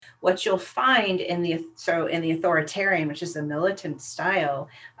what you'll find in the authoritarian, which is the militant style,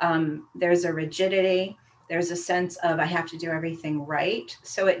 there's a rigidity, there's a sense of I have to do everything right.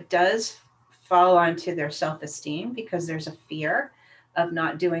 So it does fall onto their self-esteem because there's a fear of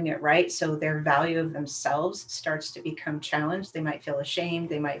not doing it right. So their value of themselves starts to become challenged. They might feel ashamed.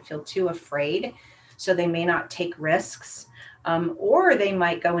 They might feel too afraid. So they may not take risks. Or they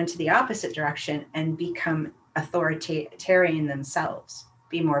might go into the opposite direction and become authoritarian themselves,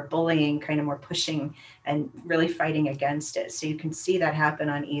 be more bullying, kind of more pushing and really fighting against it. So you can see that happen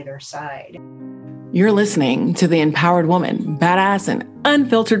on either side. You're listening to the Empowered Woman, Badass and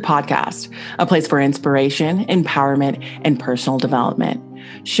Unfiltered podcast, a place for inspiration, empowerment, and personal development,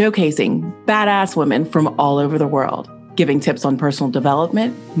 showcasing badass women from all over the world, giving tips on personal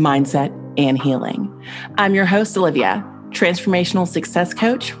development, mindset, and healing. I'm your host, Olivia, transformational success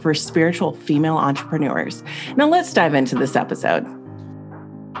coach for spiritual female entrepreneurs. Now let's dive into this episode.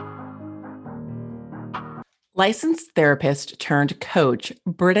 Licensed therapist turned coach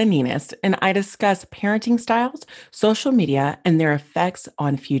Britta Ninnis and I discuss parenting styles, social media, and their effects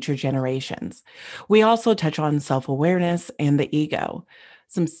on future generations. We also touch on self-awareness and the ego.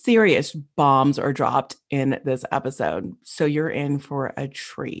 Some serious bombs are dropped in this episode, so you're in for a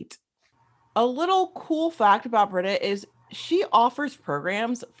treat. A little cool fact about Britta is she offers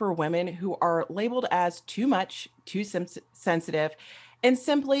programs for women who are labeled as too much, too sensitive, and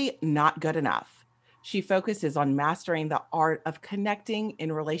simply not good enough. She focuses on mastering the art of connecting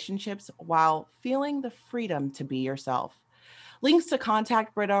in relationships while feeling the freedom to be yourself. Links to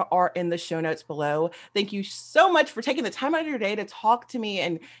contact Britta are in the show notes below. Thank you so much for taking the time out of your day to talk to me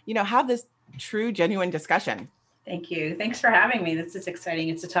and, have this true, genuine discussion. Thank you. Thanks for having me. This is exciting.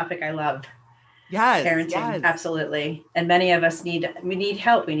 It's a topic I love. Yes, parenting, yes. Absolutely. And many of us need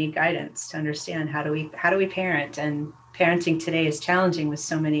help. We need guidance to understand how do we parent. And parenting today is challenging with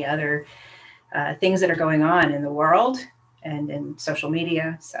so many other things that are going on in the world and in social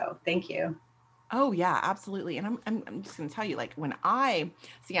media. So thank you. Oh yeah, absolutely. And I'm just going to tell you, like, when I'm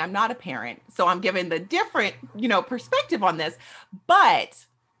not a parent, so I'm given the different, perspective on this, but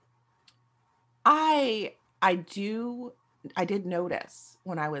I did notice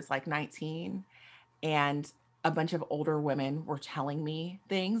when I was like 19 and a bunch of older women were telling me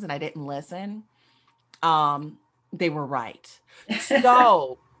things and I didn't listen. They were right.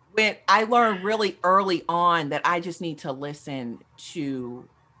 So when I learned really early on that I just need to listen to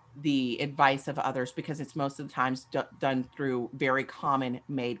the advice of others because it's most of the times done through very common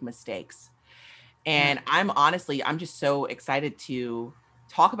made mistakes. And I'm just so excited to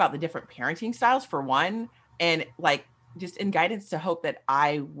talk about the different parenting styles for one, and like just in guidance to hope that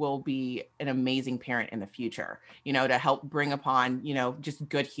I will be an amazing parent in the future, to help bring upon, just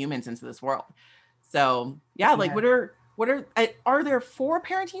good humans into this world. So yeah, like what are there 4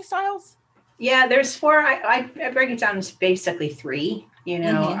 parenting styles? Yeah, there's 4. I break it down to basically 3,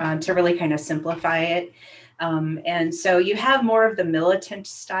 to really kind of simplify it. And so you have more of the militant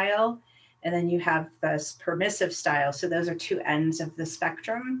style, and then you have this permissive style. So those are 2 ends of the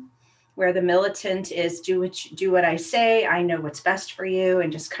spectrum, where the militant is do what I say, I know what's best for you,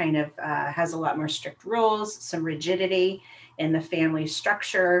 and just kind of has a lot more strict rules, some rigidity in the family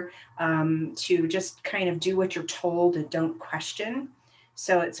structure, to just kind of do what you're told and don't question.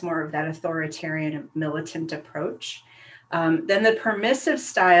 So it's more of that authoritarian militant approach. Then the permissive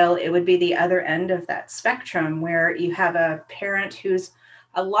style, it would be the other end of that spectrum where you have a parent who's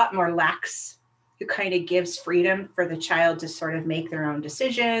a lot more lax, who kind of gives freedom for the child to sort of make their own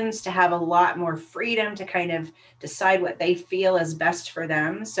decisions, to have a lot more freedom to kind of decide what they feel is best for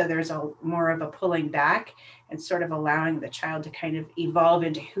them. So there's more of a pulling back and sort of allowing the child to kind of evolve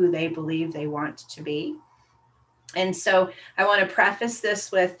into who they believe they want to be. And so I want to preface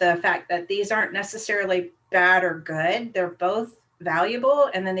this with the fact that these aren't necessarily bad or good. They're both valuable,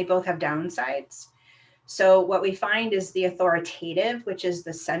 and then they both have downsides. So what we find is the authoritative, which is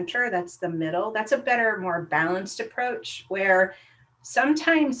the center, that's the middle. That's a better, more balanced approach, where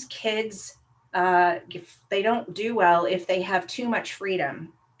sometimes kids, they don't do well if they have too much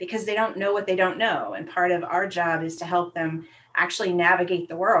freedom because they don't know what they don't know. And part of our job is to help them actually navigate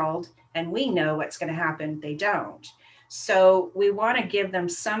the world. And we know what's going to happen. They don't. So we want to give them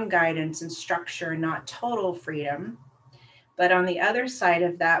some guidance and structure, not total freedom. But on the other side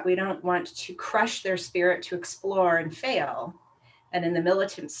of that, we don't want to crush their spirit to explore and fail. And in the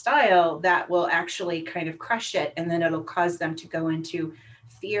militant style, that will actually kind of crush it. And then it'll cause them to go into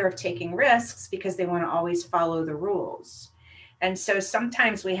fear of taking risks because they want to always follow the rules. And so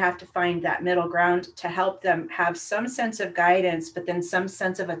sometimes we have to find that middle ground to help them have some sense of guidance, but then some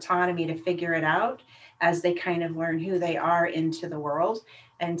sense of autonomy to figure it out as they kind of learn who they are into the world.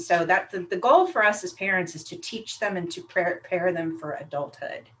 And so that the goal for us as parents is to teach them and to prepare them for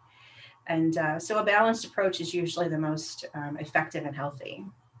adulthood. And so a balanced approach is usually the most effective and healthy.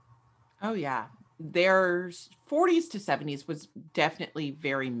 Oh yeah. There's 40s to 70s was definitely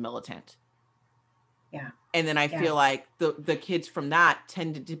very militant. Yeah. And then I feel like the kids from that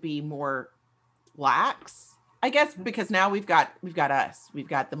tended to be more lax, I guess, because now we've got us. We've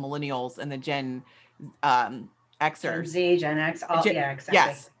got the millennials and the Gen Xers. Gen Z, Gen X, all, yeah, exactly.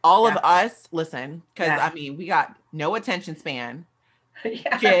 Yes, all of us, listen, because Yeah. I mean, we got no attention span.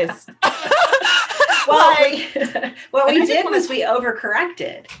 Yeah. Just well, like, what we did was we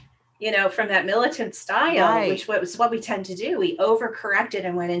overcorrected, you know, from that militant style, Right. which was what we tend to do. We overcorrected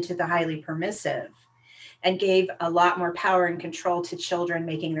and went into the highly permissive and gave a lot more power and control to children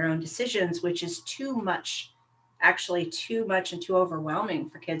making their own decisions, which is too much, actually too much and too overwhelming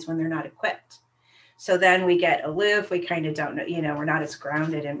for kids when they're not equipped. So then we get aloof, we kind of don't know, you know, we're not as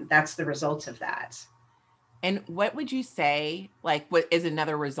grounded, and that's the result of that. And what would you say, like, what is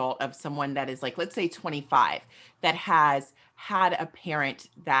another result of someone that is like, let's say 25, that has had a parent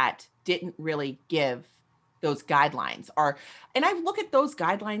that didn't really give those guidelines? Or, and I look at those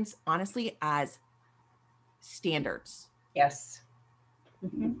guidelines honestly as standards. Yes.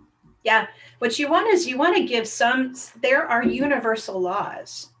 Mm-hmm. Yeah. What you want is you want to give some, there are universal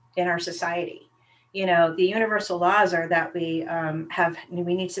laws in our society. You know, the universal laws are that we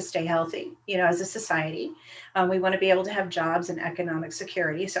we need to stay healthy, you know, as a society. We want to be able to have jobs and economic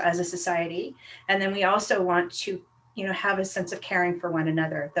security. So as a society, and then we also want to, you know, have a sense of caring for one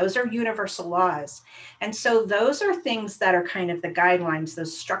another. Those are universal laws. And so those are things that are kind of the guidelines,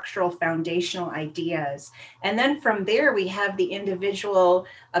 those structural foundational ideas. And then from there, we have the individual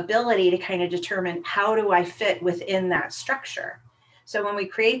ability to kind of determine, how do I fit within that structure? So when we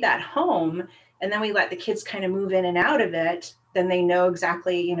create that home, and then we let the kids kind of move in and out of it, then they know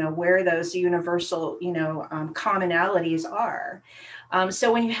exactly, you know, where those universal, you know, commonalities are.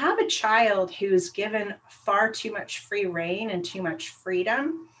 So when you have a child who's given far too much free reign and too much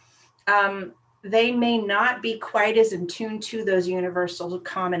freedom, they may not be quite as in tune to those universal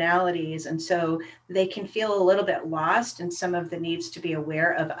commonalities. And so they can feel a little bit lost in some of the needs to be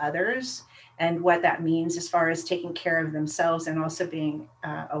aware of others and what that means as far as taking care of themselves, and also being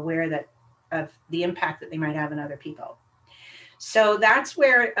aware that of the impact that they might have on other people. So that's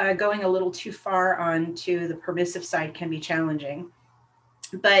where going a little too far onto the permissive side can be challenging.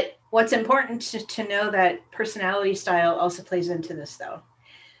 But what's important to know that personality style also plays into this, though.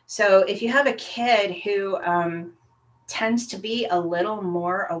 So if you have a kid who tends to be a little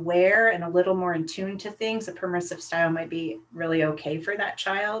more aware and a little more in tune to things, a permissive style might be really okay for that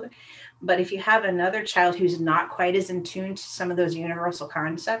child. But if you have another child who's not quite as in tune to some of those universal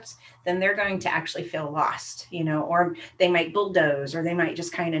concepts, then they're going to actually feel lost, you know, or they might bulldoze, or they might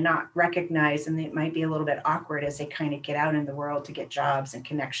just kind of not recognize, and it might be a little bit awkward as they kind of get out in the world to get jobs and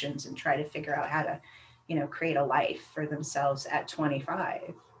connections and try to figure out how to, you know, create a life for themselves at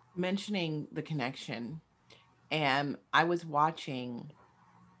 25. Mentioning the connection, and I listen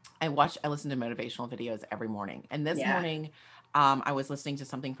to motivational videos every morning. And this morning, I was listening to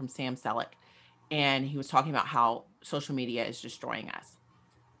something from Sam Selleck, and he was talking about how social media is destroying us.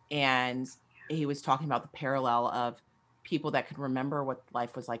 And he was talking about the parallel of people that could remember what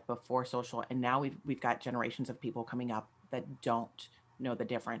life was like before social, and now we've got generations of people coming up that don't know the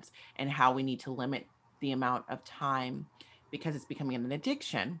difference, and how we need to limit the amount of time because it's becoming an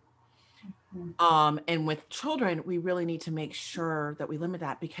addiction. And with children, we really need to make sure that we limit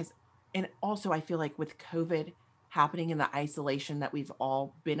that, because, and also I feel like with COVID happening in the isolation that we've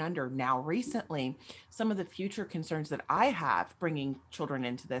all been under now recently, some of the future concerns that I have bringing children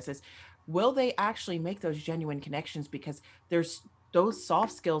into this is, will they actually make those genuine connections? Because there's those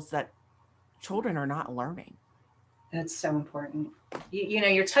soft skills that children are not learning. That's so important. You know,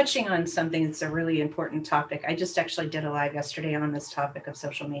 you're touching on something that's a really important topic. I just actually did a live yesterday on this topic of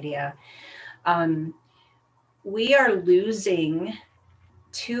social media. We are losing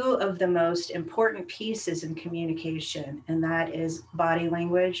two of the most important pieces in communication, and that is body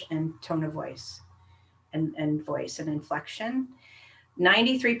language and tone of voice, and voice and inflection.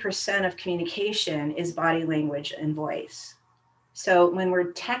 93% of communication is body language and voice. So when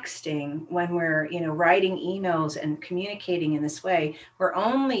we're texting, when we're, you know, writing emails and communicating in this way, we're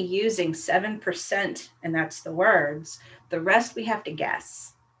only using 7%, and that's the words. The rest we have to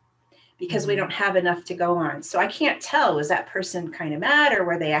guess, because we don't have enough to go on. So I can't tell, was that person kind of mad, or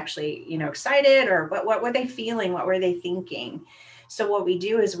were they actually, you know, excited, or what were they feeling? What were they thinking? So what we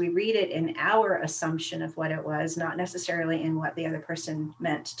do is we read it in our assumption of what it was, not necessarily in what the other person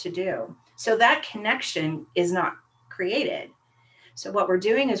meant to do. So that connection is not created. So what we're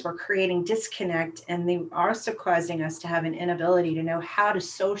doing is we're creating disconnect, and they are also causing us to have an inability to know how to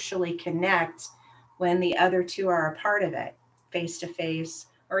socially connect when the other two are a part of it, face to face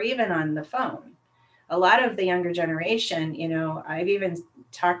or even on the phone. A lot of the younger generation, I've even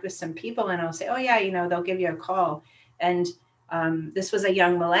talked with some people and I'll say, oh yeah, they'll give you a call. And this was a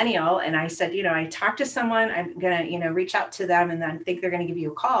young millennial. And I said, I talked to someone, I'm going to, reach out to them and then think they're going to give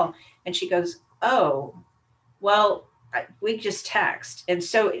you a call. And she goes, oh, well, we just text. And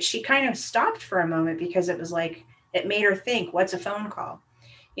so she kind of stopped for a moment because it was like, it made her think, what's a phone call?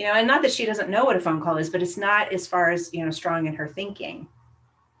 And not that she doesn't know what a phone call is, but it's not as far as, strong in her thinking.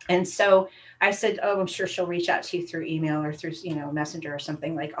 And so I said, oh, I'm sure she'll reach out to you through email or through, Messenger or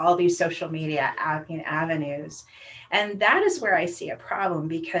something, like all these social media avenues. And that is where I see a problem,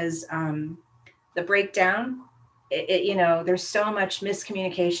 because the breakdown, there's so much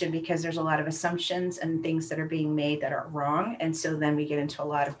miscommunication because there's a lot of assumptions and things that are being made that are wrong. And so then we get into a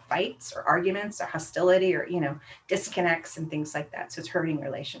lot of fights or arguments or hostility or, disconnects and things like that. So it's hurting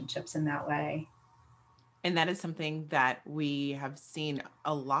relationships in that way. And that is something that we have seen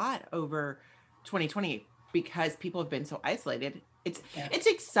a lot over 2020 because people have been so isolated. It's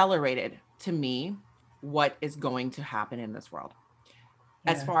accelerated to me what is going to happen in this world.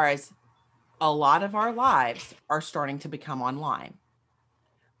 Yeah. As far as a lot of our lives are starting to become online.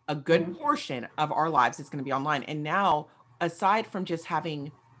 A good portion of our lives is going to be online. And now, aside from just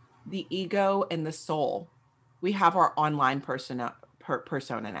having the ego and the soul, we have our online persona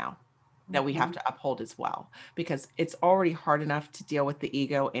now that we have to uphold as well, because it's already hard enough to deal with the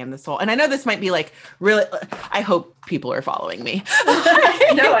ego and the soul. And I know this might be like really, I hope people are following me.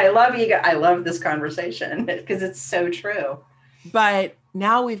 No, I love ego. I love this conversation because it's so true. But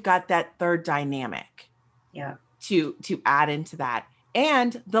now we've got that third dynamic to add into that.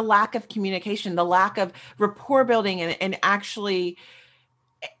 And the lack of communication, the lack of rapport building and actually,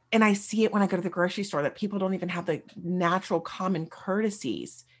 and I see it when I go to the grocery store, that people don't even have the natural common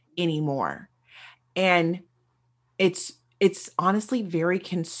courtesies anymore. And it's honestly very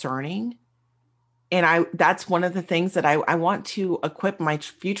concerning. And that's one of the things that I want to equip my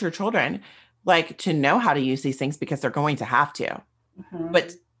future children, like, to know how to use these things, because they're going to have to,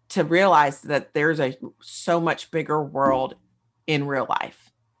 but to realize that there's so much bigger world in real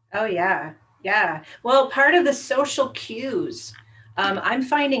life. Oh yeah. Yeah. Well, part of the social cues, I'm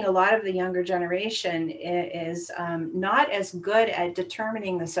finding a lot of the younger generation is not as good at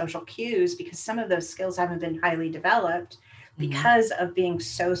determining the social cues, because some of those skills haven't been highly developed because of being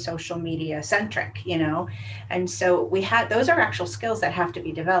so social media centric, and so those are actual skills that have to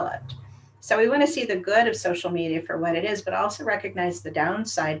be developed. So we want to see the good of social media for what it is, but also recognize the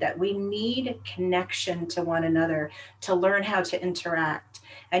downside, that we need connection to one another to learn how to interact.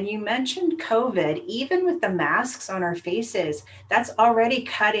 And you mentioned COVID, even with the masks on our faces, that's already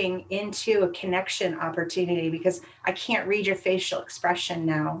cutting into a connection opportunity, because I can't read your facial expression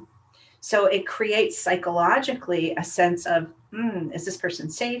now. So it creates psychologically a sense of, is this person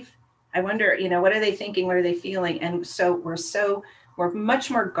safe? I wonder, what are they thinking? What are they feeling? And so we're much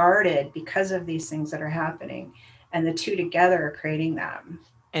more guarded because of these things that are happening. And the two together are creating them.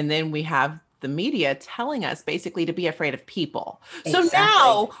 And then we have the media telling us basically to be afraid of people. Exactly. So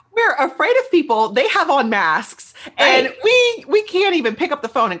now we're afraid of people. They have on masks, right. And we can't even pick up the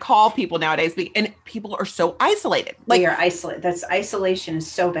phone and call people nowadays. And people are so isolated. Like, we are isolated. Isolation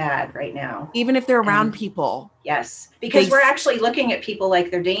is so bad right now. Even if they're around people. Yes. Because we're actually looking at people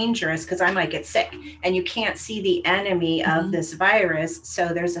like they're dangerous, because I might get sick, and you can't see the enemy of this virus. So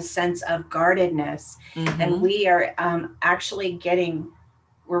there's a sense of guardedness. And we are actually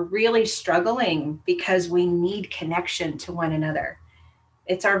we're really struggling because we need connection to one another.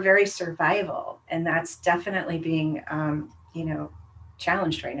 It's our very survival. And that's definitely being,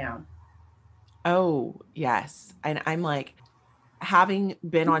 challenged right now. Oh, yes. And I'm like, having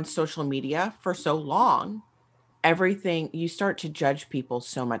been on social media for so long, everything, you start to judge people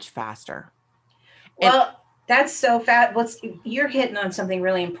so much faster. Well, that's so fast. You're hitting on something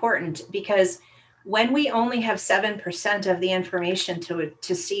really important, because when we only have 7% of the information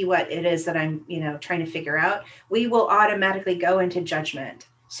to see what it is that I'm, trying to figure out, we will automatically go into judgment.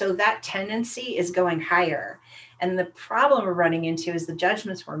 So that tendency is going higher. And the problem we're running into is the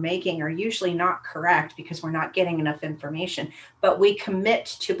judgments we're making are usually not correct, because we're not getting enough information, but we commit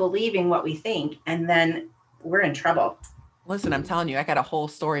to believing what we think, and then we're in trouble. Listen, I'm telling you, I got a whole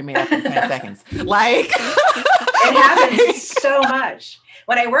story made up in 10 seconds. Like, it happens so much.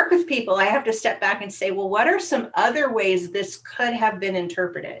 When I work with people, I have to step back and say, well, what are some other ways this could have been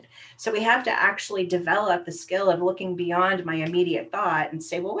interpreted? So we have to actually develop the skill of looking beyond my immediate thought and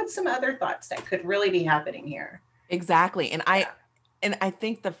say, well, what's some other thoughts that could really be happening here? Exactly. And And I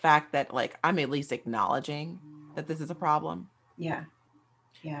think the fact that like I'm at least acknowledging that this is a problem. Yeah.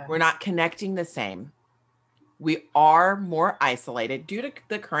 Yeah. We're not connecting the same. We are more isolated due to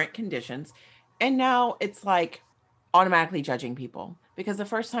the current conditions. And now it's like automatically judging people because the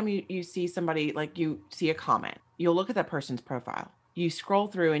first time you see somebody, like you see a comment, you'll look at that person's profile. You scroll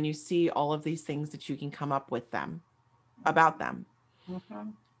through and you see all of these things that you can come up with them about them. Mm-hmm.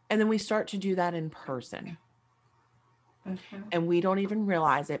 And then we start to do that in person. Mm-hmm. And we don't even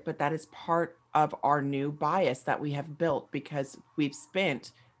realize it, but that is part of our new bias that we have built because we've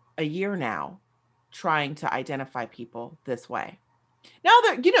spent a year now trying to identify people this way. Now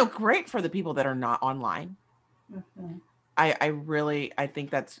that, great for the people that are not online. Mm-hmm. I think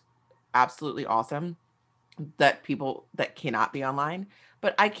that's absolutely awesome that people that cannot be online,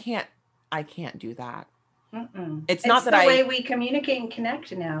 but I can't do that. Mm-mm. It's It's not that the way we communicate and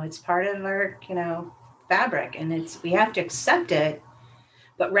connect now. It's part of our, fabric, and we have to accept it,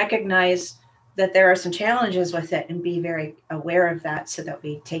 but recognize that there are some challenges with it and be very aware of that so that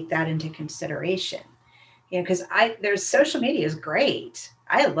we take that into consideration. Because there's social media is great.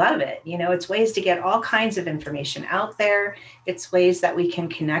 I love it. It's ways to get all kinds of information out there. It's ways that we can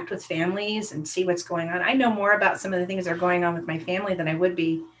connect with families and see what's going on. I know more about some of the things that are going on with my family than I would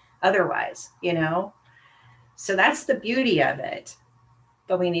be otherwise. So that's the beauty of it.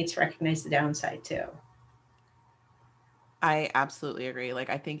 But we need to recognize the downside too. I absolutely agree. Like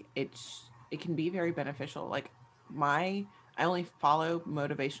I think it can be very beneficial. Like I only follow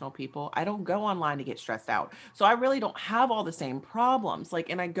motivational people. I don't go online to get stressed out. So I really don't have all the same problems. Like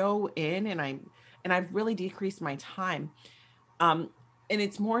and I go in and I've really decreased my time. Um and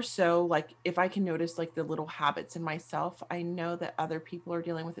it's more so like if I can notice like the little habits in myself, I know that other people are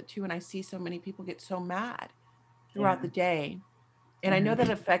dealing with it too and I see so many people get so mad throughout Yeah. the day. And I know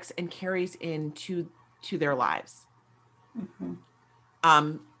that affects and carries into to their lives.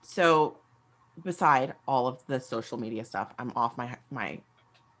 Mm-hmm. So beside all of the social media stuff, I'm off my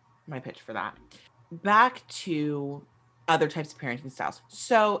pitch for that. Back to other types of parenting styles.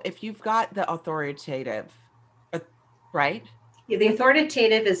 So if you've got the authoritative, right? Yeah, the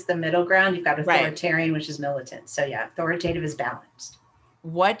authoritative is the middle ground. You've got Right. authoritarian, which is militant. So yeah, authoritative is balanced.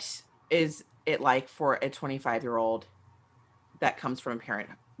 What is it like for a 25-year-old that comes from a parent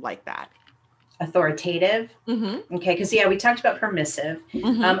like that? Authoritative. Mm-hmm. Okay, because we talked about permissive.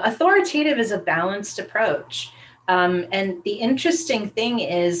 Mm-hmm. Authoritative is a balanced approach. And the interesting thing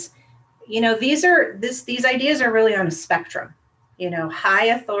is, these ideas are really on a spectrum. High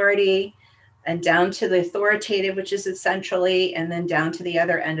authority and down to the authoritative, which is essentially, and then down to the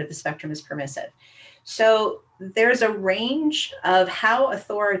other end of the spectrum is permissive. So there's a range of how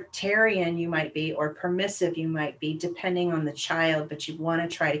authoritarian you might be or permissive you might be depending on the child, but you want to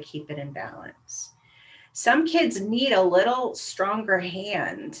try to keep it in balance. Some kids need a little stronger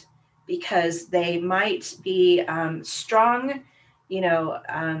hand because they might be strong,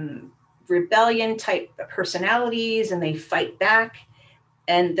 rebellion type personalities, and they fight back.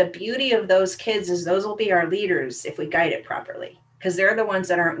 And the beauty of those kids is those will be our leaders if we guide it properly, because they're the ones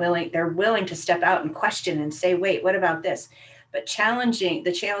that they're willing to step out and question and say, wait, what about this? But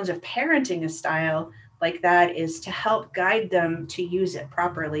the challenge of parenting a style like that is to help guide them to use it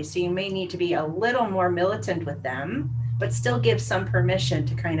properly. So you may need to be a little more militant with them, but still give some permission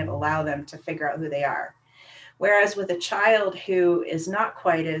to kind of allow them to figure out who they are. Whereas with a child who is not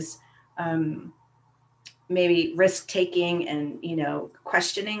quite as maybe risk taking and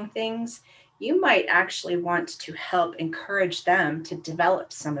questioning things, you might actually want to help encourage them to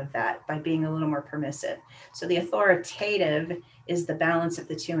develop some of that by being a little more permissive. So the authoritative is the balance of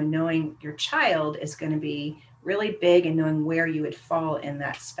the two, and knowing your child is going to be really big and knowing where you would fall in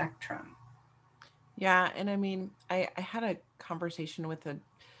that spectrum. Yeah, and I mean, I had a conversation with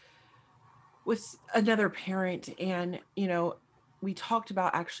another parent, and we talked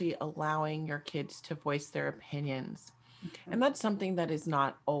about actually allowing your kids to voice their opinions. Okay. And that's something that is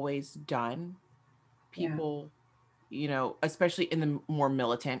not always done. People, especially in the more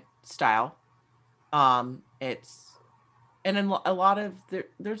militant style, it's, and in a lot of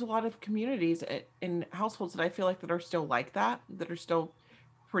there's a lot of communities in households that I feel like that are still like that are still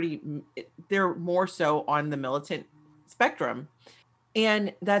they're more so on the militant spectrum.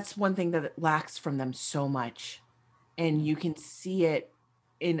 And that's one thing that lacks from them so much. And you can see it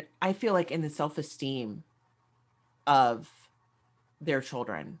I feel like in the self-esteem of their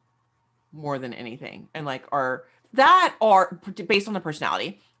children more than anything. And like are based on the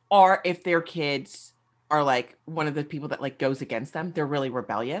personality, or if their kids are like one of the people that like goes against them, they're really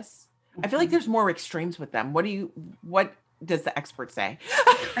rebellious. I feel like there's more extremes with them. What does the expert say?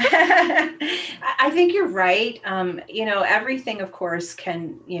 I think you're right. Everything, of course,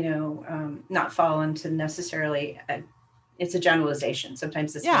 can, not fall into necessarily it's a generalization.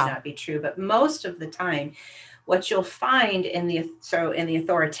 Sometimes this may not be true, but most of the time, what you'll find in the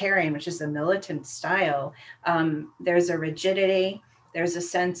authoritarian, which is the militant style, there's a rigidity. There's a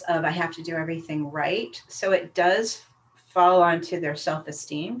sense of I have to do everything right. So it does fall onto their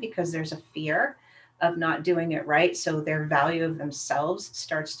self-esteem because there's a fear of not doing it right. So their value of themselves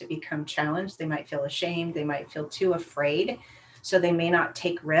starts to become challenged. They might feel ashamed. They might feel too afraid. So they may not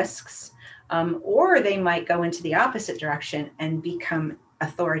take risks, or they might go into the opposite direction and become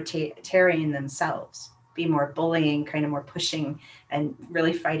authoritarian themselves, be more bullying, kind of more pushing and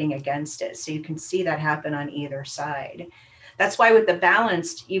really fighting against it. So you can see that happen on either side. That's why with the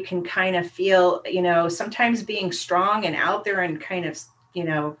balanced, you can kind of feel, sometimes being strong and out there and kind of,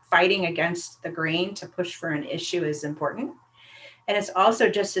 fighting against the grain to push for an issue is important. And it's also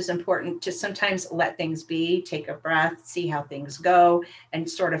just as important to sometimes let things be, take a breath, see how things go, and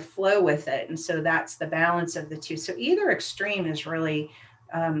sort of flow with it. And so that's the balance of the two. So either extreme is really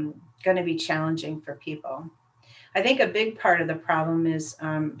going to be challenging for people. I think a big part of the problem is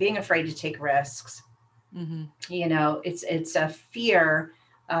being afraid to take risks. Mm-hmm. It's a fear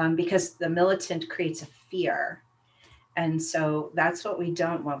because the militant creates a fear. And so that's what we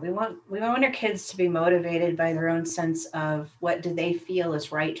don't want. We want our kids to be motivated by their own sense of what do they feel is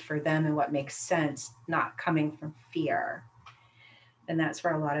right for them and what makes sense, not coming from fear. And that's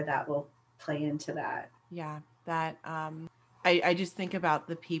where a lot of that will play into that. Yeah, that I just think about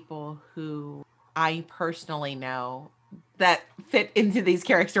the people who I personally know that fit into these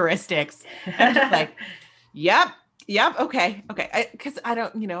characteristics. I'm just like, yep. Okay. Because I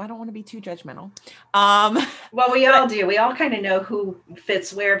don't want to be too judgmental. Well, we all do. We all kind of know who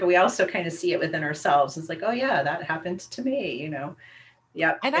fits where, but we also kind of see it within ourselves. It's like, oh yeah, that happened to me,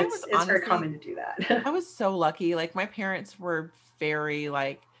 Yep. And it's very common to do that. I was so lucky. Like my parents were very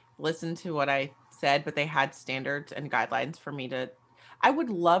listen to what I said, but they had standards and guidelines for me I would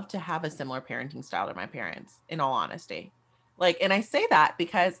love to have a similar parenting style to my parents, in all honesty. And I say that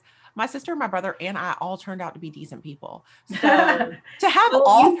because my sister, my brother, and I all turned out to be decent people. So to have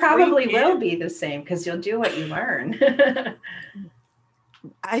all you probably will be the same because you'll do what you learn.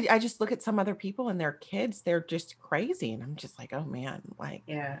 I just look at some other people and their kids, they're just crazy. And I'm just like, oh man,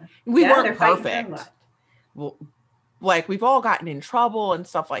 we weren't perfect. Well, we've all gotten in trouble and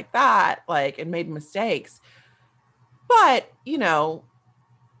stuff like that, and made mistakes. But,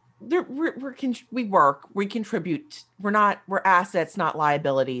 we contribute. We're assets, not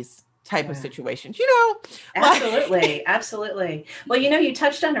liabilities type of situations, Absolutely. Well, you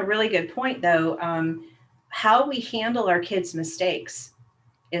touched on a really good point though. How we handle our kids' mistakes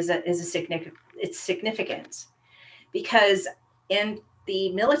is significant because in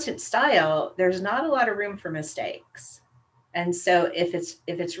the militant style, there's not a lot of room for mistakes. And so if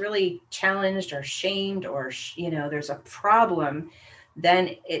it's really challenged or shamed or, there's a problem,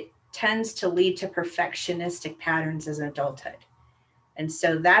 then it tends to lead to perfectionistic patterns as adulthood. And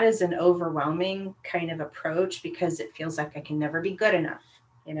so that is an overwhelming kind of approach because it feels like I can never be good enough.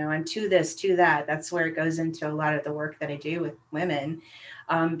 I'm to this, to that. That's where it goes into a lot of the work that I do with women,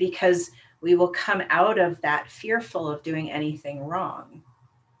 because we will come out of that fearful of doing anything wrong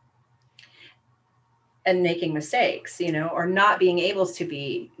and making mistakes, or not being able to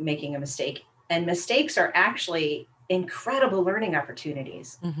be making a mistake. And mistakes are actually incredible learning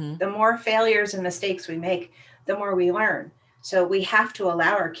opportunities. Mm-hmm. The more failures and mistakes we make, the more we learn. So we have to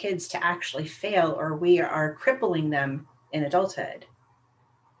allow our kids to actually fail or we are crippling them in adulthood.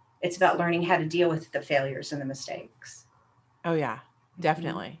 It's about learning how to deal with the failures and the mistakes. Oh yeah,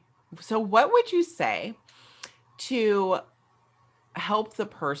 definitely. Mm-hmm. So what would you say to help the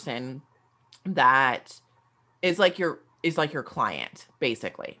person that is like your client,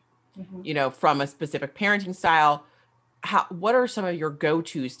 basically, mm-hmm. From a specific parenting style? What are some of your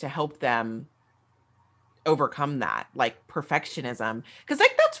go-tos to help them overcome that, perfectionism? Because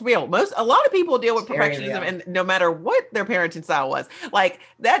that's real. A lot of people deal with perfectionism, and no matter what their parenting style was,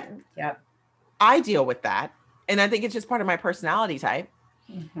 that. Yep. I deal with that, and I think it's just part of my personality type.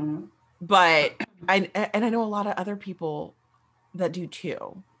 Mm-hmm. But I know a lot of other people that do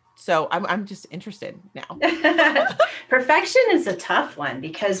too. So I'm just interested now. Perfection is a tough one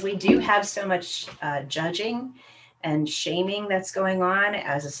because we do have so much judging and shaming that's going on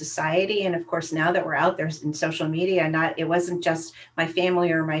as a society. And of course, now that we're out there in social media, it wasn't just my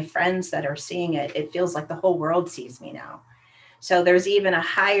family or my friends that are seeing it. It feels like the whole world sees me now. So there's even a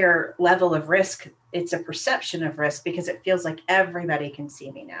higher level of risk. It's a perception of risk because it feels like everybody can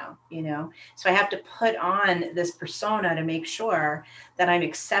see me now, So I have to put on this persona to make sure that I'm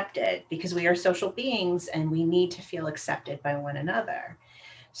accepted, because we are social beings and we need to feel accepted by one another.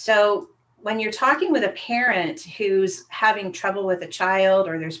 So when you're talking with a parent who's having trouble with a child,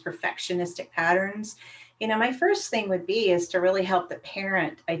 or there's perfectionistic patterns, my first thing would be is to really help the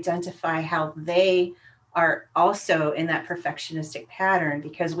parent identify how they are also in that perfectionistic pattern,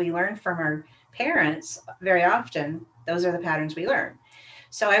 because we learn from our parents very often. Those are the patterns we learn.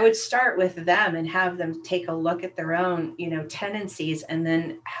 So I would start with them and have them take a look at their own, tendencies, and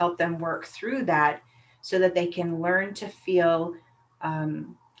then help them work through that so that they can learn to feel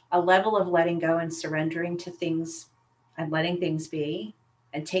a level of letting go and surrendering to things and letting things be,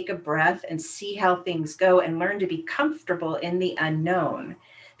 and take a breath and see how things go and learn to be comfortable in the unknown,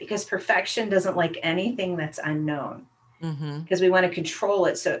 because perfection doesn't like anything that's unknown, because we want to control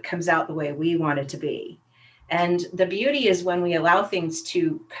it so it comes out the way we want it to be. And the beauty is when we allow things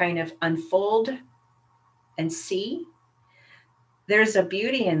to kind of unfold and see, there's a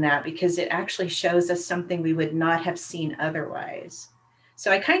beauty in that, because it actually shows us something we would not have seen otherwise.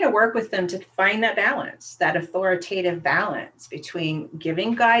 So I kind of work with them to find that balance, that authoritative balance between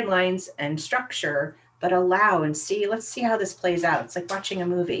giving guidelines and structure, but allow and see, let's see how this plays out. It's like watching a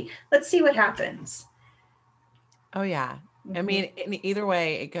movie. Let's see what happens. Oh, yeah. Mm-hmm. I mean, in either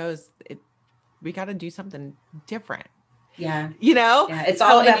way it goes, we got to do something different. Yeah. Yeah, it's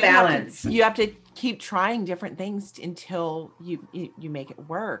all about balance. You have to keep trying different things until you make it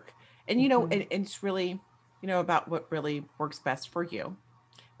work. And, and it's really, about what really works best for you.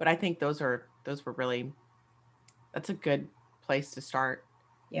 But I think those were really, that's a good place to start.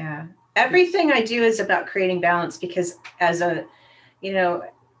 Yeah. Everything I do is about creating balance, because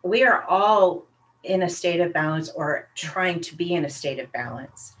we are all in a state of balance, or trying to be in a state of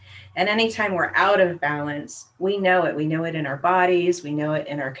balance. And anytime we're out of balance, we know it. We know it in our bodies. We know it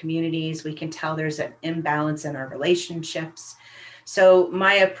in our communities. We can tell there's an imbalance in our relationships. So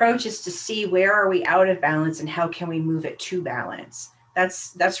my approach is to see where are we out of balance and how can we move it to balance.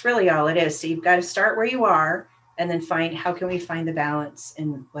 That's really all it is. So you've got to start where you are and then find how can we find the balance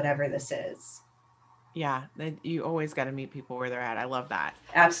in whatever this is. Yeah, you always got to meet people where they're at. I love that.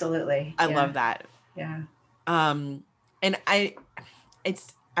 Absolutely. I love that. Yeah. And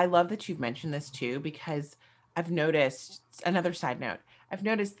I love that you've mentioned this too, because I've noticed, another side note, I've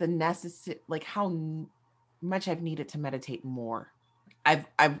noticed like how much I've needed to meditate more.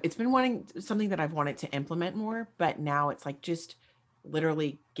 It's been something that I've wanted to implement more, but now it's like just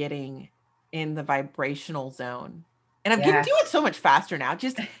literally getting in the vibrational zone. And I'm getting to it so much faster now,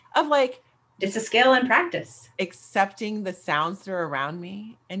 just of like, it's a skill and practice. Accepting the sounds that are around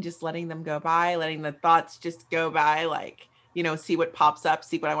me and just letting them go by, letting the thoughts just go by, like, see what pops up,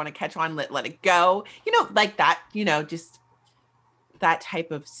 see what I want to catch on, let it go, like that, just that type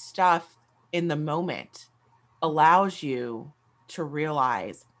of stuff in the moment allows you to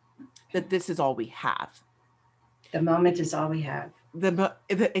realize that this is all we have. The moment is all we have.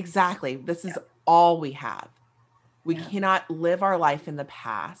 Exactly. This is all we have. We cannot live our life in the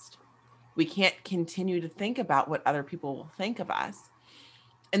past. We can't continue to think about what other people will think of us.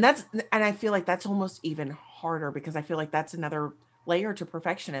 And I feel like that's almost even harder, because I feel like that's another layer to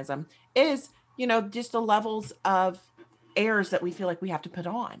perfectionism is, just the levels of airs that we feel like we have to put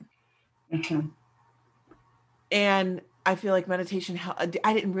on. Mm-hmm. And I feel like meditation,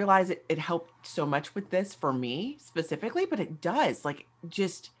 I didn't realize it helped so much with this for me specifically, but it does, like,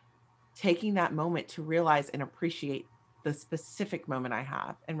 just taking that moment to realize and appreciate the specific moment I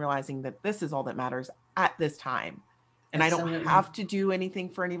have, and realizing that this is all that matters at this time. And Absolutely. I don't have to do anything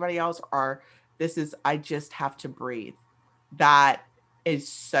for anybody else, or I just have to breathe. That is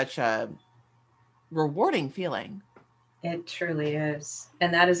such a rewarding feeling. It truly is.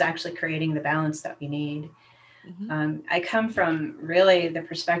 And that is actually creating the balance that we need. Mm-hmm. I come from really the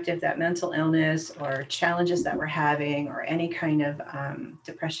perspective that mental illness or challenges that we're having, or any kind of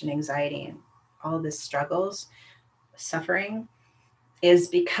depression, anxiety, and all of this struggles, suffering, is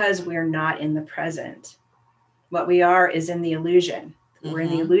because we're not in the present. What we are is in the illusion. Mm-hmm. We're in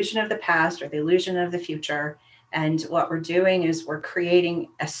the illusion of the past or the illusion of the future. And what we're doing is we're creating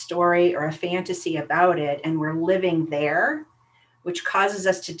a story or a fantasy about it, and we're living there, which causes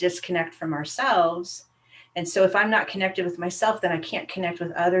us to disconnect from ourselves. And so if I'm not connected with myself, then I can't connect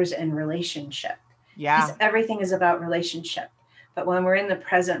with others in relationship. Yeah. Because everything is about relationship. But when we're in the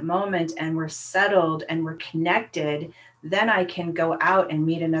present moment and we're settled and we're connected, then I can go out and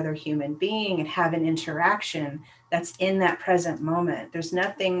meet another human being and have an interaction that's in that present moment. There's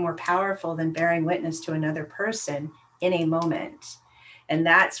nothing more powerful than bearing witness to another person in a moment. And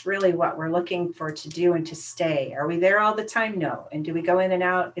that's really what we're looking for to do and to stay. Are we there all the time? No. And do we go in and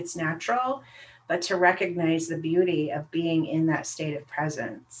out? It's natural, but to recognize the beauty of being in that state of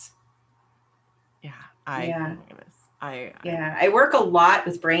presence. Yeah, I work a lot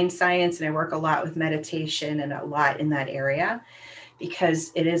with brain science, and I work a lot with meditation and a lot in that area,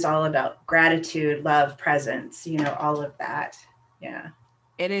 because it is all about gratitude, love, presence, all of that. Yeah.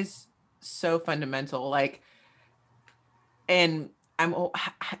 It is so fundamental. Like, and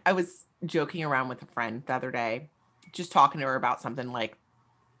I was joking around with a friend the other day, just talking to her about something, like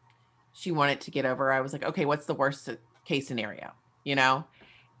she wanted to get over. I was like, okay, what's the worst case scenario?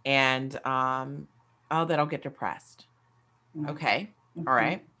 And, oh, that I'll get depressed. Mm-hmm. Okay. All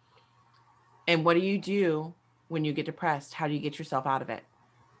right. And what do you do when you get depressed? How do you get yourself out of it?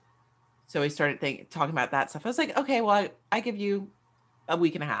 So we started talking about that stuff. I was like, okay, well, I give you a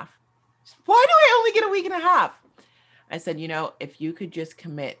week and a half. Why do I only get a week and a half? I said, if you could just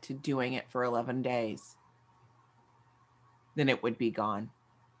commit to doing it for 11 days, then it would be gone.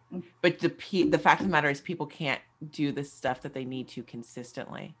 But the fact of the matter is, people can't do the stuff that they need to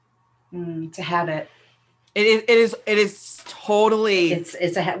consistently. To have it. It is totally.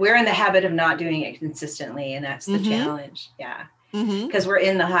 We're in the habit of not doing it consistently, and that's the challenge. Yeah. Because we're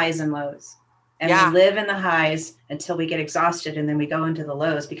in the highs and lows, and we live in the highs until we get exhausted, and then we go into the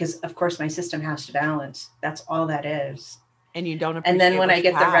lows, because of course my system has to balance. That's all that is. And you don't appreciate. And then when I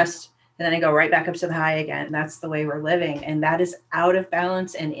get the rest, and then I go right back up to the high again. That's the way we're living, and that is out of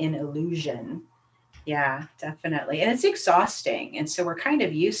balance and in illusion. Yeah, definitely. And it's exhausting. And so we're kind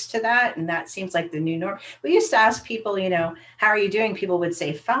of used to that. And that seems like the new norm. We used to ask people, how are you doing? People would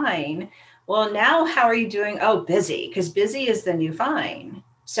say, fine. Well, now how are you doing? Oh, busy, because busy is the new fine.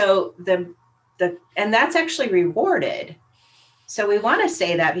 So and that's actually rewarded. So we want to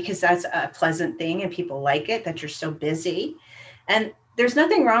say that because that's a pleasant thing and people like it, that you're so busy. And there's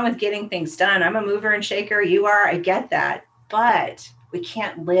nothing wrong with getting things done. I'm a mover and shaker. You are. I get that. But we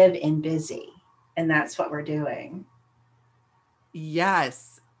can't live in busy. And that's what we're doing.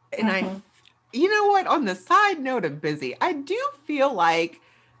 Yes. And you know what? On the side note of busy, I do feel like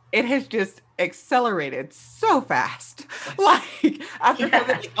it has just accelerated so fast. Like after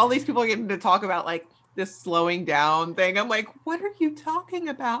COVID, all these people are getting to talk about like this slowing down thing. I'm like, what are you talking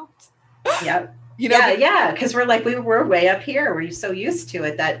about? Yep. Because we're like, we're way up here. We're so used to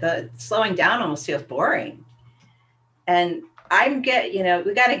it that the slowing down almost feels boring. And we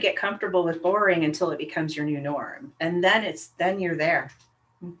got to get comfortable with boring until it becomes your new norm. And then you're there.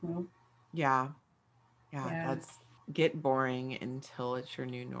 Mm-hmm. Yeah. That's get boring until it's your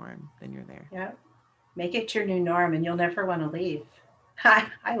new norm. Then you're there. Yeah. Make it your new norm and you'll never want to leave.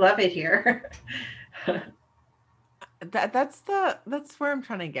 I love it here. That's where I'm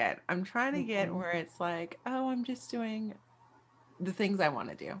trying to get. I'm trying to get where it's like, oh, I'm just doing the things I want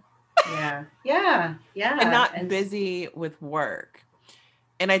to do. Yeah. And not busy with work.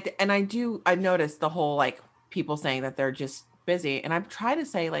 And I notice the whole like people saying that they're just busy. And I'm trying to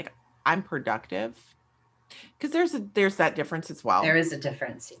say like, I'm productive. Because there's that difference as well. There is a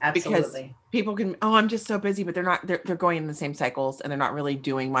difference. Absolutely. Because people can, I'm just so busy, but they're going in the same cycles and they're not really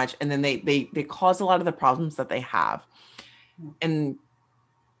doing much. And then they cause a lot of the problems that they have. And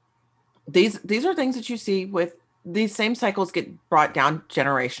these are things that you see with these same cycles get brought down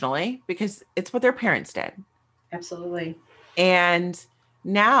generationally because it's what their parents did. Absolutely. And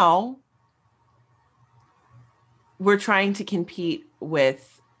now we're trying to compete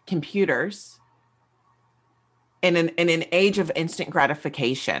with computers in an age of instant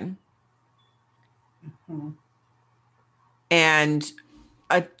gratification and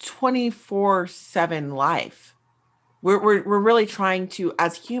a 24/7 life. We're really trying to,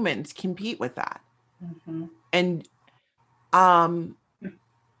 as humans, compete with that. And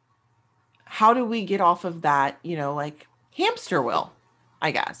how do we get off of that, like hamster wheel, I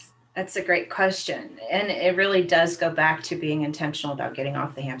guess? That's a great question. And it really does go back to being intentional about getting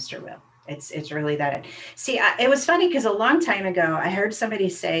off the hamster wheel. It's really that. See, it was funny because a long time ago, I heard somebody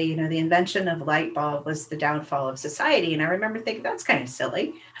say, the invention of light bulb was the downfall of society. And I remember thinking, that's kind of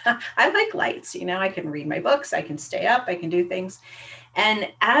silly. I like lights, I can read my books, I can stay up, I can do things.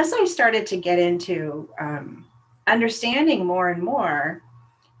 And as I started to get into understanding more and more,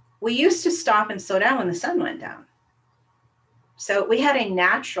 we used to stop and slow down when the sun went down. So we had a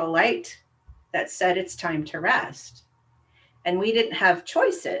natural light that said it's time to rest. And we didn't have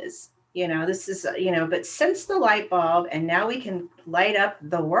choices. This is, but since the light bulb, and now we can light up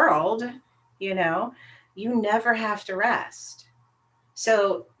the world, you never have to rest.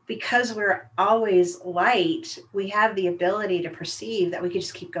 So because we're always light, we have the ability to perceive that we could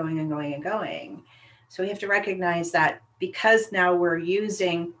just keep going and going and going. So we have to recognize that because now we're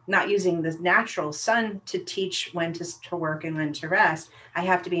not using the natural sun to teach when to work and when to rest, I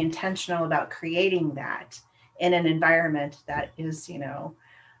have to be intentional about creating that in an environment that is,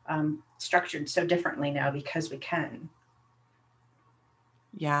 structured so differently now because we can.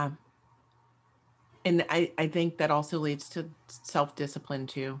 Yeah. And I think that also leads to self-discipline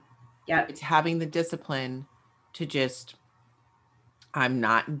too. Yeah. It's having the discipline to just, I'm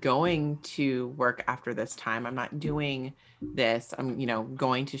not going to work after this time. I'm not doing this. I'm,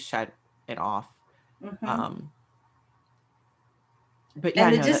 going to shut it off. Mm-hmm. But yeah,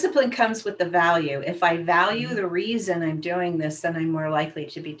 And the no, discipline comes with the value. If I value the reason I'm doing this, then I'm more likely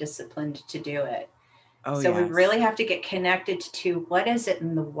to be disciplined to do it. So we really have to get connected to what is it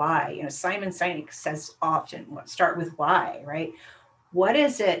and the why. Simon Sinek says often, start with why, right? What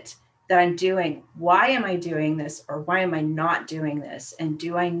is it that I'm doing? Why am I doing this? Or why am I not doing this? And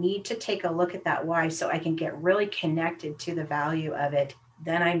do I need to take a look at that why so I can get really connected to the value of it?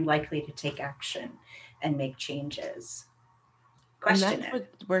 Then I'm likely to take action and make changes. Question and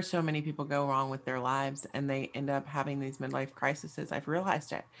that's where so many people go wrong with their lives, and they end up having these midlife crises. I've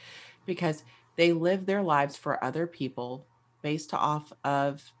realized it because they live their lives for other people based off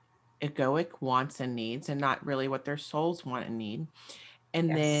of egoic wants and needs and not really what their souls want and need. And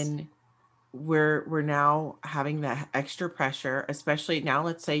Yes. then we're now having that extra pressure, especially now.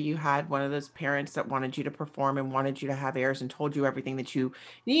 Let's say you had one of those parents that wanted you to perform and wanted you to have heirs and told you everything that you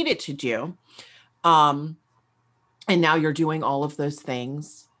needed to do. And now you're doing all of those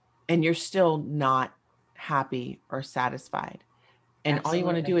things and you're still not happy or satisfied. And all you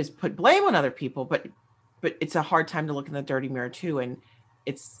want to do is put blame on other people, but it's a hard time to look in the dirty mirror too. And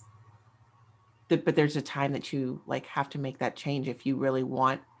but there's a time that you have to make that change if you really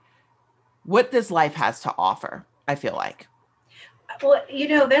want what this life has to offer, I feel like. Well,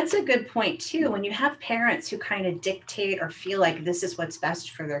 that's a good point too. When you have parents who kind of dictate or feel like this is what's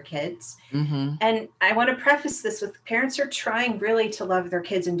best for their kids. Mm-hmm. And I want to preface this with parents are trying really to love their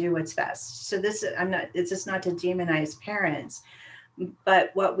kids and do what's best. So it's just not to demonize parents,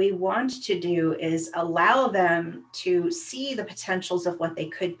 but what we want to do is allow them to see the potentials of what they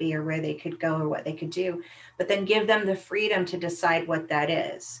could be or where they could go or what they could do, but then give them the freedom to decide what that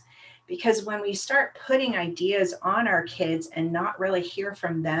is. Because when we start putting ideas on our kids and not really hear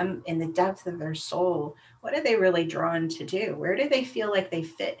from them in the depth of their soul, what are they really drawn to do? Where do they feel like they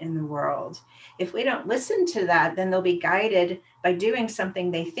fit in the world? If we don't listen to that, then they'll be guided by doing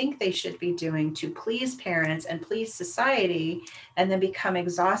something they think they should be doing to please parents and please society, and then become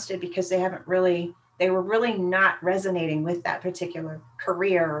exhausted because they were really not resonating with that particular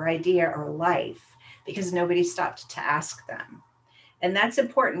career or idea or life because nobody stopped to ask them. And that's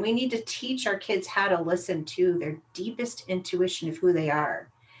important. We need to teach our kids how to listen to their deepest intuition of who they are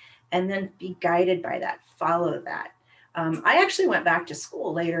and then be guided by that, follow that. I actually went back to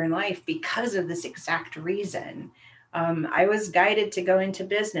school later in life because of this exact reason. I was guided to go into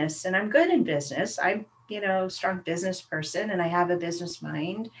business, and I'm good in business. I'm, strong business person, and I have a business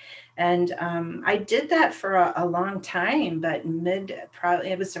mind. And I did that for a long time, but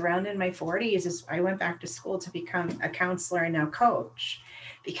it was around in my 40s as I went back to school to become a counselor and now coach,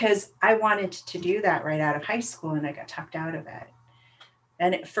 because I wanted to do that right out of high school, and I got talked out of it.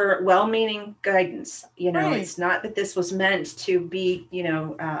 And for well-meaning guidance, Right. It's not that this was meant to be,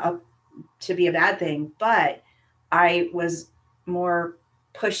 to be a bad thing, but I was more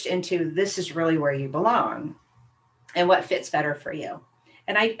pushed into, this is really where you belong and what fits better for you.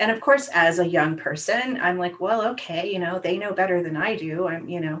 And of course, as a young person, I'm like, well, okay, they know better than I do. And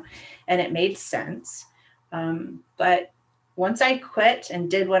it made sense. But once I quit and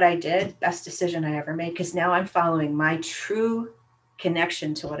did what I did, best decision I ever made, because now I'm following my true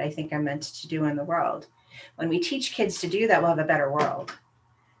connection to what I think I'm meant to do in the world. When we teach kids to do that, we'll have a better world.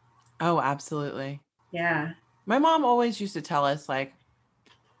 Oh, absolutely. Yeah. My mom always used to tell us,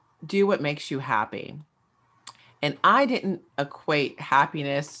 do what makes you happy. And I didn't equate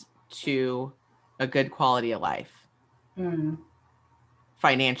happiness to a good quality of life.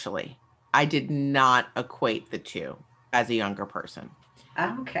 Financially. I did not equate the two as a younger person.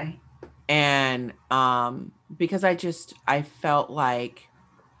 Oh, okay. And because I felt like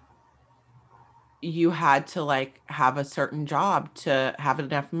you had to have a certain job to have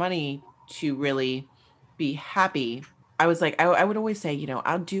enough money to really be happy. I was like, I would always say,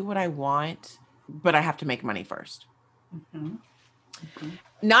 I'll do what I want, but I have to make money first. Mm-hmm. Mm-hmm.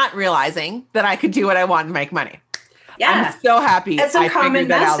 Not realizing that I could do what I want and make money. Yeah. I'm so happy I figured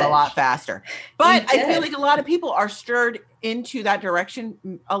that out a lot faster. But I feel like a lot of people are stirred into that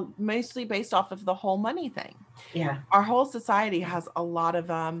direction, mostly based off of the whole money thing. Yeah. Our whole society has a lot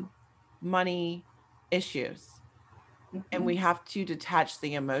of money issues and we have to detach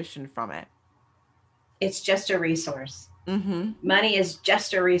the emotion from it. It's just a resource. Mm-hmm. Money is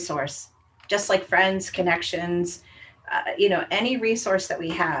just a resource, just like friends, connections, any resource that we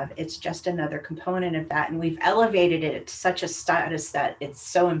have, it's just another component of that. And we've elevated it to such a status that it's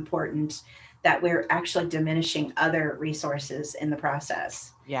so important that we're actually diminishing other resources in the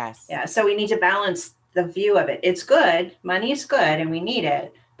process. Yes. Yeah. So we need to balance the view of it. It's good. Money is good and we need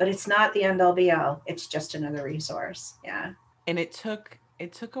it, but it's not the end all be all. It's just another resource. Yeah. And it took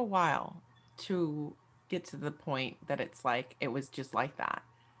a while to get to the point that it's like, it was just like that.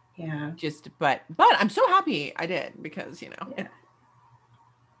 Yeah. But I'm so happy I did, because, it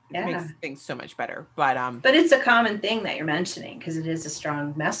makes things so much better. But it's a common thing that you're mentioning, because it is a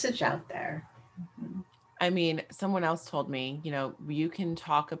strong message out there. Mm-hmm. I mean, someone else told me, you can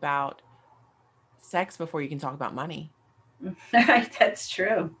talk about sex before you can talk about money. That's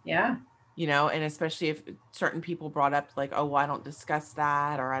true. Yeah. And especially if certain people brought up like, oh, well, I don't discuss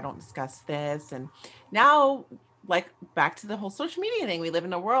that, or I don't discuss this. And now, like, back to the whole social media thing, we live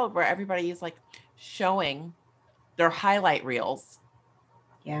in a world where everybody is like showing their highlight reels.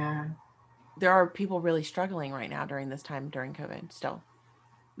 Yeah. There are people really struggling right now during this time, during COVID still.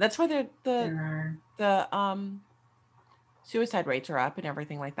 That's why the suicide rates are up and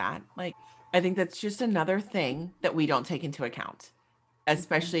everything like that. Like, I think that's just another thing that we don't take into account,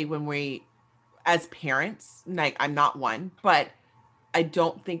 especially when we, as parents, like, I'm not one, but I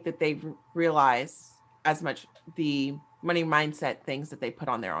don't think that they realize as much the money mindset things that they put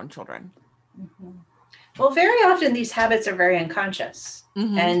on their own children. Mm-hmm. Well, very often these habits are very unconscious,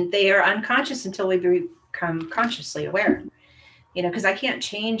 and they are unconscious until we become consciously aware, because I can't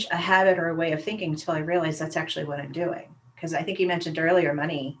change a habit or a way of thinking until I realize that's actually what I'm doing. Because I think you mentioned earlier,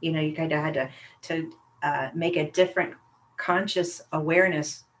 money, you kind of had to make a different conscious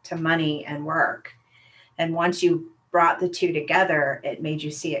awareness to money and work. And once you brought the two together, it made you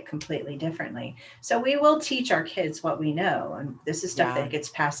see it completely differently. So we will teach our kids what we know. And this is stuff that gets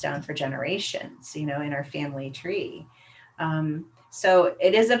passed down for generations, in our family tree. So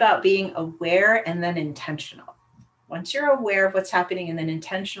it is about being aware and then intentional. Once you're aware of what's happening and then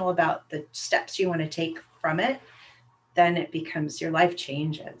intentional about the steps you want to take from it, then it becomes, your life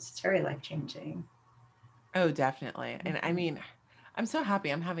changes. It's very life-changing. Oh, definitely. And I mean, I'm so happy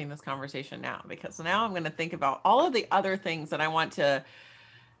I'm having this conversation now, because now I'm going to think about all of the other things that I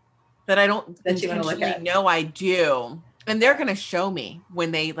don't intentionally know I do. And they're going to show me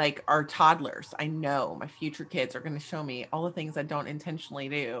when they like are toddlers. I know my future kids are going to show me all the things I don't intentionally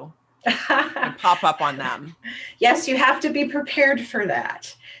do and pop up on them. Yes, you have to be prepared for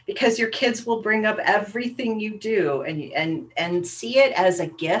that, because your kids will bring up everything you do and see it as a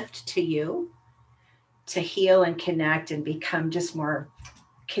gift to you to heal and connect and become just more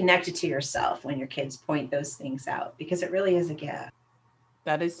connected to yourself when your kids point those things out, because it really is a gift.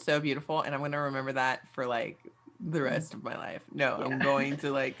 That is so beautiful. And I'm going to remember that for like the rest of my life. No, yeah. I'm going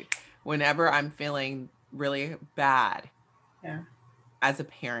to, like, whenever I'm feeling really bad as a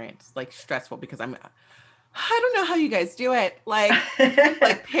parent, like stressful, because I don't know how you guys do it. Like,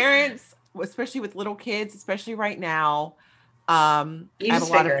 like parents, especially with little kids, especially right now. I have a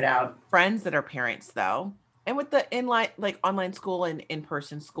lot of friends that are parents though. And with the online school and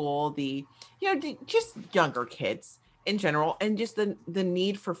in-person school, just younger kids in general, and just the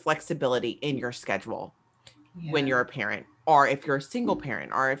need for flexibility in your schedule when you're a parent, or if you're a single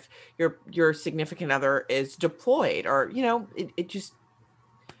parent, or if your significant other is deployed, or, it just,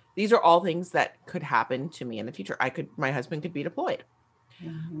 these are all things that could happen to me in the future. My husband could be deployed.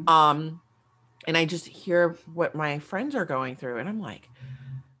 Mm-hmm. And I just hear what my friends are going through, and I'm like,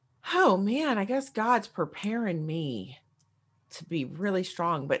 oh man, I guess God's preparing me to be really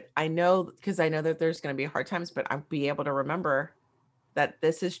strong. But I know that there's going to be hard times, but I'll be able to remember that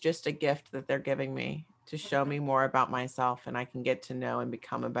this is just a gift that they're giving me to show me more about myself, and I can get to know and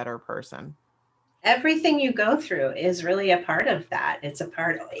become a better person. Everything you go through is really a part of that. It's a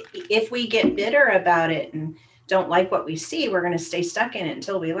part of, if we get bitter about it and don't like what we see, we're going to stay stuck in it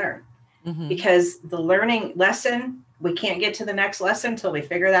until we learn. Mm-hmm. Because the learning lesson, we can't get to the next lesson until we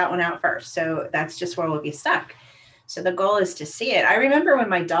figure that one out first. So that's just where we'll be stuck. So the goal is to see it. I remember when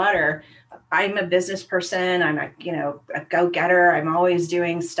my daughter, I'm a business person, I'm a go-getter. I'm always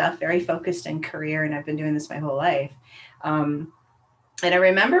doing stuff, very focused in career, and I've been doing this my whole life. And I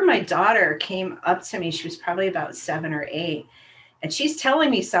remember my daughter came up to me, she was probably about 7 or 8, and she's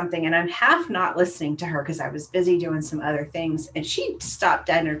telling me something, and I'm half not listening to her because I was busy doing some other things. And she stopped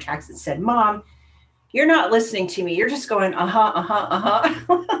dead in her tracks and said, "Mom, you're not listening to me. You're just going, like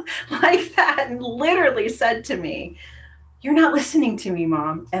that," and literally said to me, "You're not listening to me,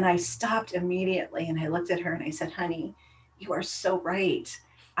 Mom." And I stopped immediately and I looked at her and I said, "Honey, you are so right.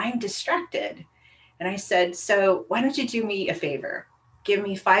 I'm distracted." And I said, "So why don't you do me a favor? Give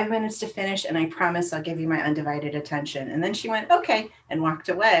me 5 minutes to finish, and I promise I'll give you my undivided attention." And then she went, "Okay," and walked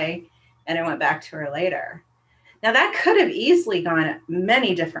away. And I went back to her later. Now, that could have easily gone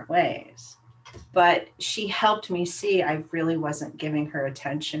many different ways, but she helped me see I really wasn't giving her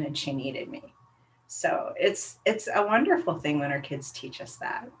attention and she needed me. So it's a wonderful thing when our kids teach us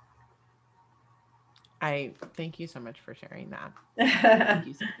that. I thank you so much for sharing that. Thank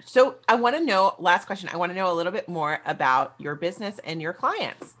you so much. So I want to know, last question, I want to know a little bit more about your business and your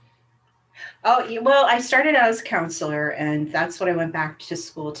clients. Oh, well, I started out as a counselor, and that's what I went back to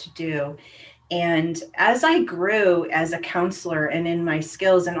school to do. And as I grew as a counselor and in my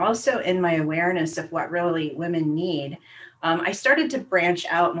skills and also in my awareness of what really women need, I started to branch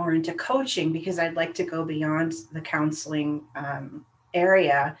out more into coaching because I'd like to go beyond the counseling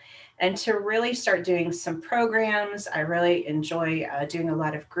area and to really start doing some programs. I really enjoy doing a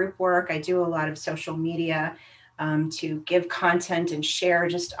lot of group work. I do a lot of social media to give content and share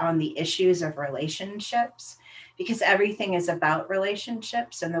just on the issues of relationships, because everything is about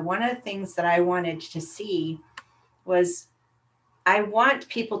relationships. And one of the things that I wanted to see was I want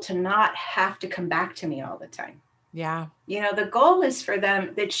people to not have to come back to me all the time. Yeah. The goal is for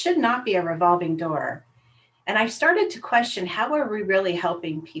them, it should not be a revolving door. And I started to question, how are we really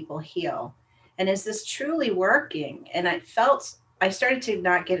helping people heal? And is this truly working? And I started to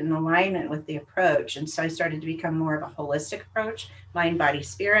not get in alignment with the approach. And so I started to become more of a holistic approach, mind, body,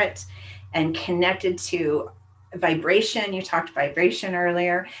 spirit, and connected to vibration. You talked vibration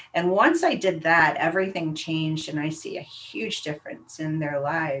earlier. And once I did that, everything changed and I see a huge difference in their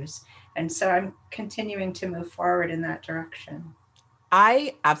lives. And so I'm continuing to move forward in that direction.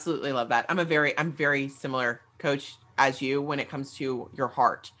 I absolutely love that. I'm very similar coach as you when it comes to your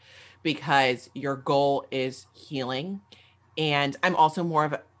heart, because your goal is healing. And I'm also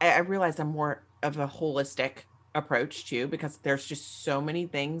I realize I'm more of a holistic approach too, because there's just so many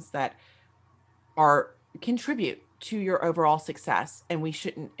things that contribute to your overall success. And we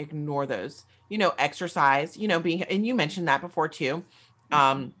shouldn't ignore those, exercise, and you mentioned that before too.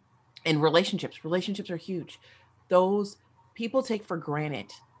 And relationships are huge. Those people take for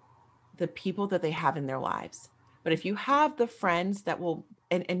granted the people that they have in their lives. But if you have the friends that will,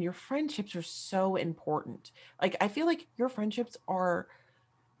 and your friendships are so important. Like, I feel like your friendships are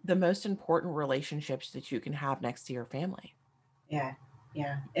the most important relationships that you can have next to your family. Yeah.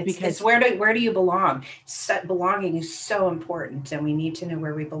 Yeah. It's where do you belong? Belonging is so important, and we need to know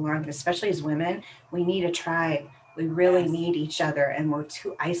where we belong, especially as women. We need a tribe. We really need each other, and we're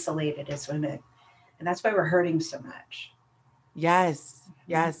too isolated as women. And that's why we're hurting so much. Yes.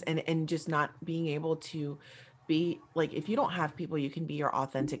 And just not being able to be like, if you don't have people you can be your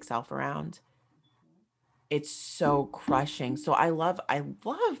authentic self around, it's so crushing. So I love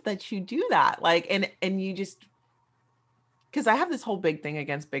that you do that. Like, and you just, because I have this whole big thing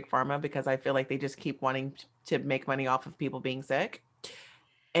against Big Pharma, because I feel like they just keep wanting to make money off of people being sick.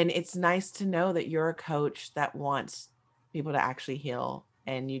 And it's nice to know that you're a coach that wants people to actually heal,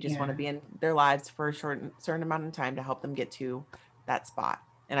 and you just want to be in their lives for a certain amount of time to help them get to that spot.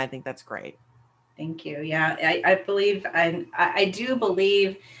 And I think that's great. Thank you. Yeah, I believe, I do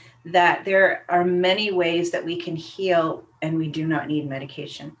believe that there are many ways that we can heal and we do not need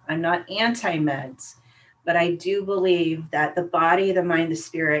medication. I'm not anti-meds, but I do believe that the body, the mind, the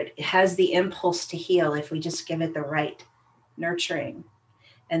spirit has the impulse to heal if we just give it the right nurturing.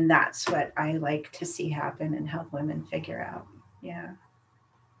 And that's what I like to see happen and help women figure out. Yeah.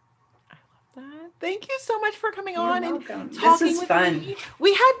 I love that. Thank you so much for coming on and talking. This is fun. Me.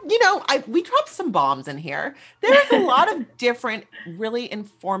 We had, we dropped some bombs in here. There's a lot of different, really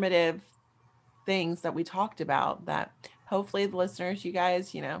informative things that we talked about that hopefully the listeners, you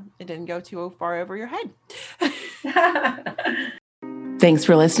guys, it didn't go too far over your head. Thanks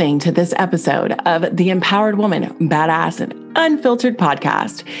for listening to this episode of the Empowered Woman, Badass and Unfiltered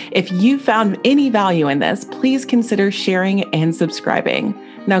podcast. If you found any value in this, please consider sharing and subscribing.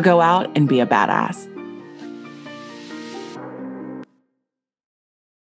 Now go out and be a badass.